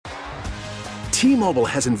T-Mobile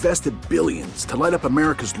has invested billions to light up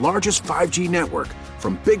America's largest 5G network,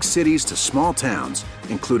 from big cities to small towns,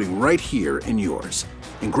 including right here in yours.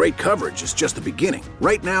 And great coverage is just the beginning.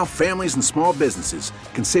 Right now, families and small businesses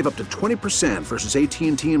can save up to 20% versus AT&T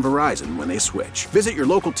and Verizon when they switch. Visit your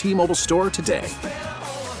local T-Mobile store today.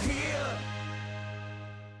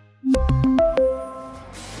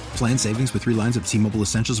 Plan savings with 3 lines of T-Mobile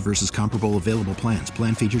Essentials versus comparable available plans.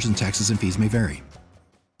 Plan features and taxes and fees may vary.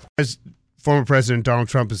 As former President Donald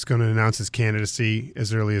Trump is going to announce his candidacy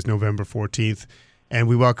as early as November 14th, and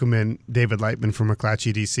we welcome in David Lightman from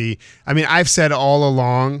McClatchy, D.C. I mean, I've said all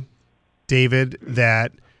along, David,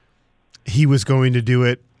 that he was going to do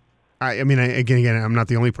it. Again, I'm not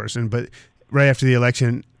the only person, but right after the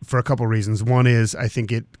election for a couple reasons. One is I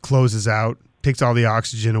think it closes out, takes all the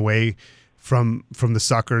oxygen away from the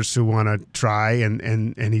suckers who want to try, and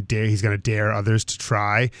he's going to dare others to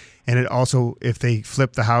try. And it also, if they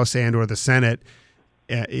flip the House and or the Senate,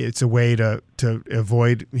 it's a way to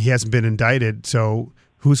avoid, he hasn't been indicted, so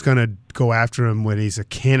who's going to go after him when he's a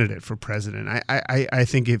candidate for president? I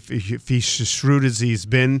think if he's shrewd as he's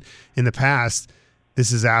been in the past,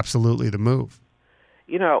 this is absolutely the move.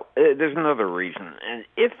 You know, there's another reason. And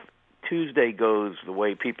if Tuesday goes the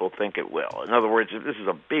way people think it will, in other words, if this is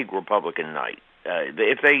a big Republican night,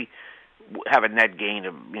 if they have a net gain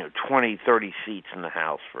of 20, 30 seats in the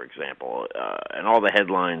House, for example, and all the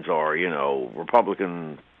headlines are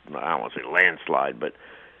Republican, I don't want to say landslide, but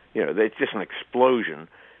it's just an explosion,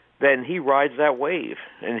 then he rides that wave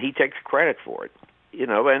and he takes credit for it.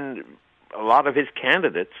 And a lot of his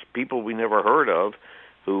candidates, people we never heard of,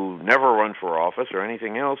 who never run for office or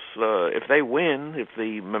anything else, if they win, if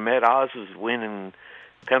the Mehmet Oz's win in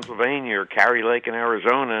Pennsylvania or Kari Lake in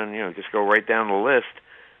Arizona, and just go right down the list,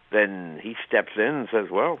 then he steps in and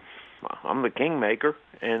says, well, I'm the kingmaker,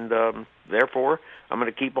 and therefore I'm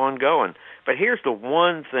going to keep on going. But here's the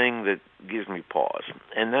one thing that gives me pause,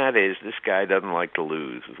 and that is this guy doesn't like to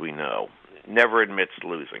lose, as we know. Never admits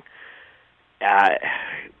losing.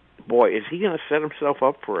 Boy, is he going to set himself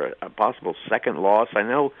up for a possible second loss? I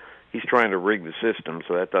know he's trying to rig the system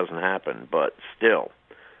so that doesn't happen, but still,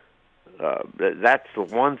 that's the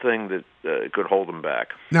one thing that could hold him back.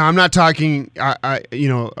 Now, I'm not talking, my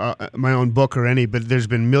own book or any, but there's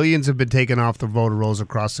been millions have been taken off the voter rolls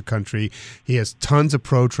across the country. He has tons of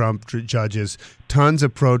pro-Trump judges, tons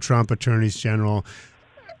of pro-Trump attorneys general.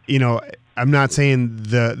 I'm not saying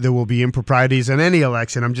there will be improprieties in any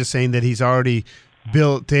election. I'm just saying that he's already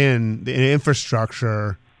built in the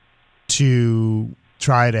infrastructure to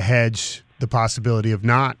try to hedge the possibility of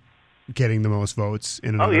not getting the most votes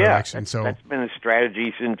in another election. That's been a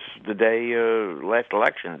strategy since the day last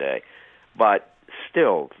election day. But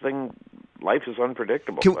still, life is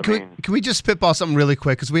unpredictable. Can we just spitball something really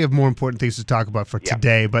quick, because we have more important things to talk about for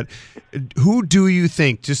today. But who do you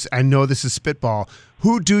think, I know this is spitball,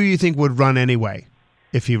 who do you think would run anyway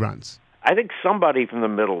if he runs? I think somebody from the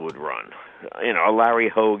middle would run. A Larry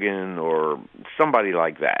Hogan or somebody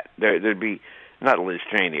like that. There'd be, not Liz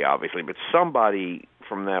Cheney, obviously, but somebody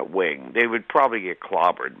from that wing. They would probably get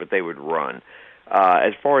clobbered, but they would run.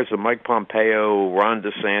 As far as the Mike Pompeo, Ron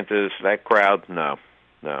DeSantis, that crowd, no,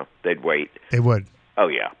 they'd wait. They would. Oh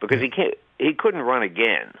yeah, because he couldn't run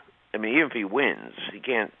again. I mean, even if he wins, he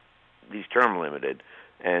can't. He's term limited,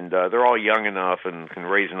 and they're all young enough and can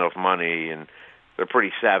raise enough money, and they're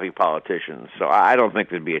pretty savvy politicians. So I don't think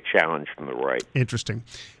there'd be a challenge from the right. Interesting.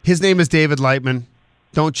 His name is David Lightman.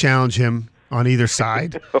 Don't challenge him on either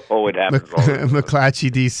side. Oh, it happens all the time.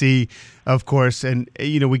 McClatchy, D.C., of course. And,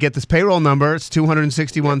 we get this payroll number. It's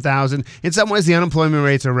 261,000. In some ways, the unemployment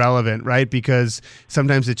rates are relevant, right? Because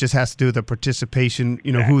sometimes it just has to do with the participation,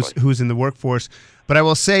 Exactly. who's in the workforce. But I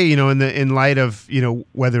will say, in light of,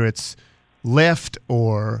 whether it's Lyft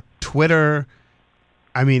or Twitter,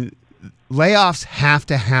 I mean, layoffs have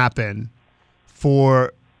to happen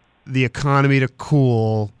for the economy to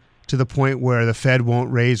cool to the point where the Fed won't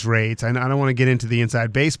raise rates. I don't want to get into the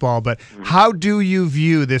inside baseball, but how do you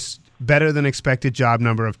view this better than expected job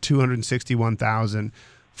number of 261,000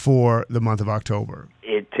 for the month of October?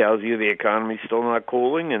 It tells you the economy's still not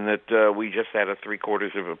cooling, and that we just had a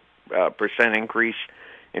 0.75% increase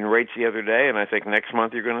in rates the other day, and I think next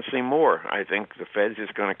month you're going to see more. I think the Fed's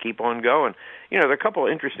just going to keep on going. There are a couple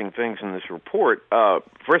of interesting things in this report.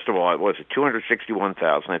 First of all, it was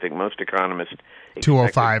 261,000. I think most economists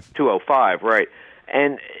 205. 205, right.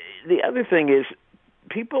 And the other thing is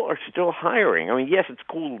people are still hiring. I mean, yes, it's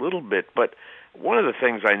cooled a little bit, but one of the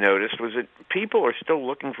things I noticed was that people are still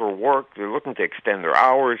looking for work. They're looking to extend their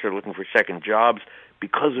hours. They're looking for second jobs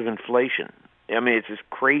because of inflation. I mean, it's this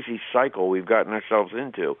crazy cycle we've gotten ourselves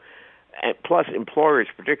into. And plus, employers,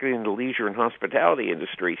 particularly in the leisure and hospitality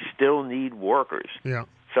industry, still need workers. Yeah.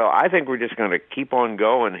 So I think we're just going to keep on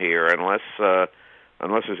going here unless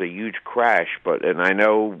there's a huge crash. And I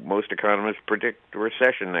know most economists predict a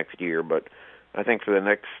recession next year, but I think for the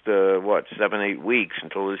next 7-8 weeks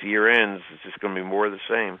until this year ends, it's just going to be more of the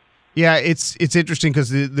same. Yeah, it's interesting because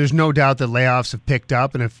there's no doubt that layoffs have picked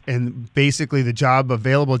up, and basically the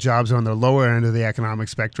available jobs are on the lower end of the economic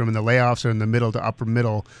spectrum, and the layoffs are in the middle to upper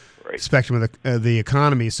middle spectrum of the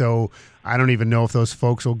economy. So I don't even know if those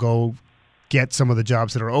folks will go get some of the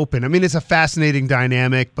jobs that are open. I mean, it's a fascinating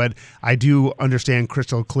dynamic, but I do understand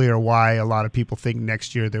crystal clear why a lot of people think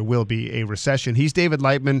next year there will be a recession. He's David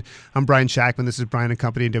Lightman. I'm Brian Shackman. This is Brian &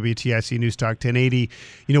 Company in WTIC News Talk 1080.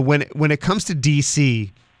 When it comes to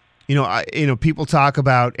D.C., people talk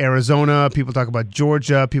about Arizona, people talk about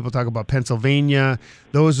Georgia, people talk about Pennsylvania.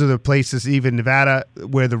 Those are the places, even Nevada,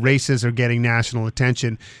 where the races are getting national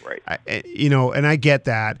attention. Right. And I get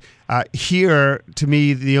that. Here, to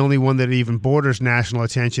me, the only one that even borders national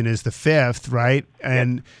attention is the 5th, right?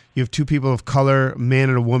 And you have two people of color, a man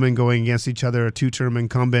and a woman, going against each other, a two-term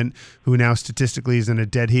incumbent who now statistically is in a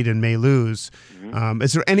dead heat and may lose. Mm-hmm.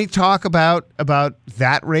 Is there any talk about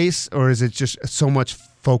that race, or is it just so much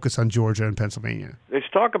focus on Georgia and Pennsylvania? There's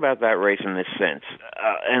talk about that race in this sense,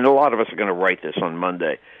 and a lot of us are going to write this on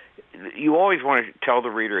Monday. You always want to tell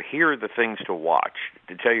the reader, here are the things to watch,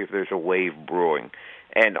 to tell you if there's a wave brewing.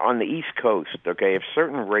 And on the East Coast, okay, if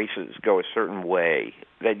certain races go a certain way,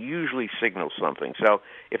 that usually signals something. So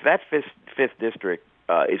if that 5th district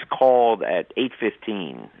is called at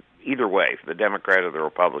 8:15, either way, for the Democrat or the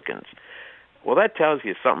Republicans, well, that tells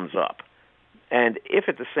you something's up. And if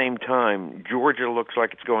at the same time Georgia looks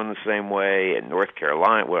like it's going the same way, and North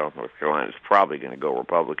Carolina is probably going to go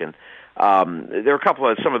Republican. There are a couple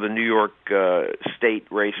of some of the New York state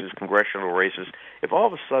races, congressional races. If all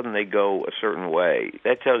of a sudden they go a certain way,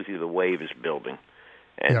 that tells you the wave is building.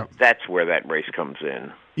 And that's where that race comes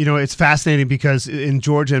in. It's fascinating because in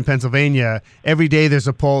Georgia and Pennsylvania, every day there's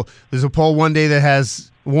a poll. There's a poll one day that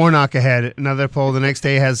has Warnock ahead, another poll the next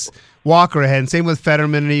day has Walker ahead, and same with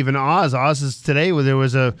Fetterman and even Oz. Oz is today where there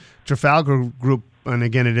was a Trafalgar group, and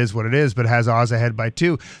again, it is what it is, but has Oz ahead by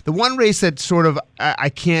 2. The one race that sort of I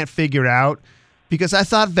can't figure out, because I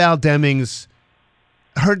thought Val Demings,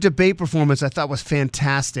 her debate performance I thought was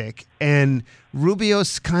fantastic, and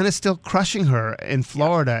Rubio's kind of still crushing her in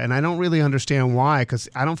Florida, and I don't really understand why, because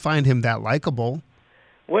I don't find him that likable.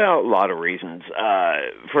 Well, a lot of reasons.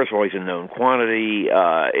 First of all, he's a known quantity.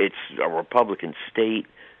 It's a Republican state.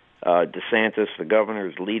 DeSantis, the governor,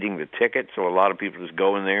 is leading the ticket, so a lot of people just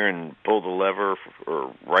go in there and pull the lever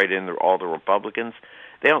or write in all the Republicans.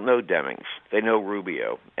 They don't know Demings. They know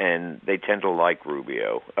Rubio, and they tend to like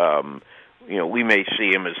Rubio. We may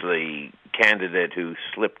see him as the candidate who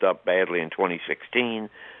slipped up badly in 2016,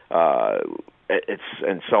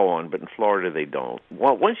 and so on, but in Florida they don't.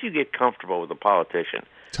 Once you get comfortable with a politician,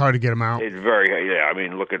 it's hard to get him out. It's very,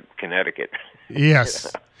 look at Connecticut. Yes.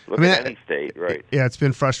 Look at any state, right? Yeah, it's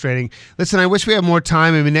been frustrating. Listen, I wish we had more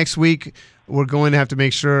time. Next week we're going to have to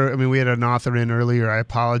make sure. We had an author in earlier. I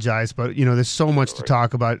apologize, but there's so much to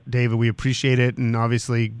talk about, David. We appreciate it, and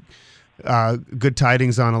obviously, good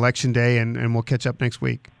tidings on Election Day, and we'll catch up next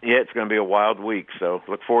week. Yeah, it's going to be a wild week. So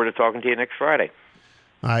look forward to talking to you next Friday.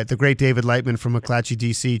 All right, the great David Lightman from McClatchy,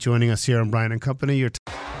 D.C., joining us here on Brian & Company.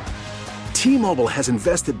 T-Mobile has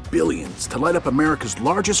invested billions to light up America's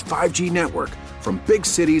largest 5G network, from big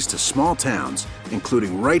cities to small towns,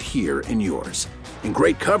 including right here in yours. And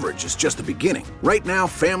great coverage is just the beginning. Right now,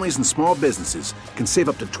 families and small businesses can save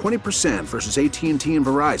up to 20% versus AT&T and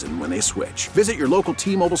Verizon when they switch. Visit your local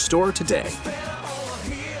T-Mobile store today.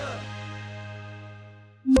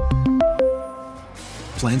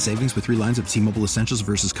 Plan savings with 3 lines of T-Mobile Essentials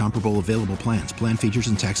versus comparable available plans. Plan features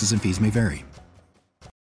and taxes and fees may vary.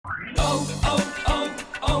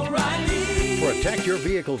 Protect your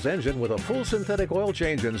vehicle's engine with a full synthetic oil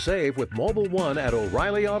change and save with Mobil 1 at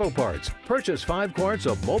O'Reilly Auto Parts. Purchase 5 quarts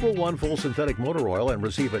of Mobil 1 full synthetic motor oil and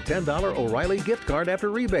receive a $10 O'Reilly gift card after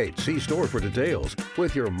rebate. See store for details.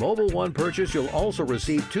 With your Mobil 1 purchase, you'll also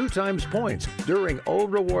receive 2 times points during O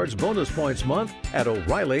Rewards Bonus Points Month at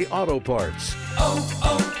O'Reilly Auto Parts.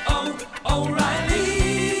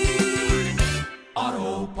 O'Reilly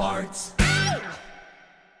Auto Parts.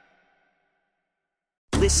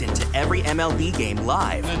 Listen to every MLB game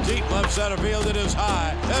live. In the deep left center field, it is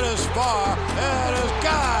high, it is far, it is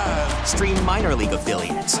gone. Stream minor league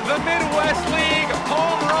affiliates. The Midwest League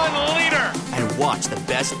home run leader. And watch the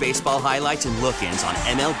best best baseball highlights and look-ins on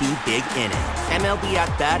MLB Big Inning. MLB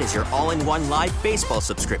At Bat is your all-in-one live baseball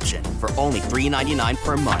subscription for only $3.99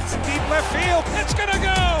 per month. Deep left field. It's going to go.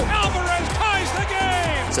 Alvarez ties the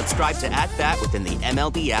game. Subscribe to At Bat within the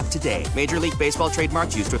MLB app today. Major League Baseball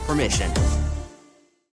trademarks used with permission.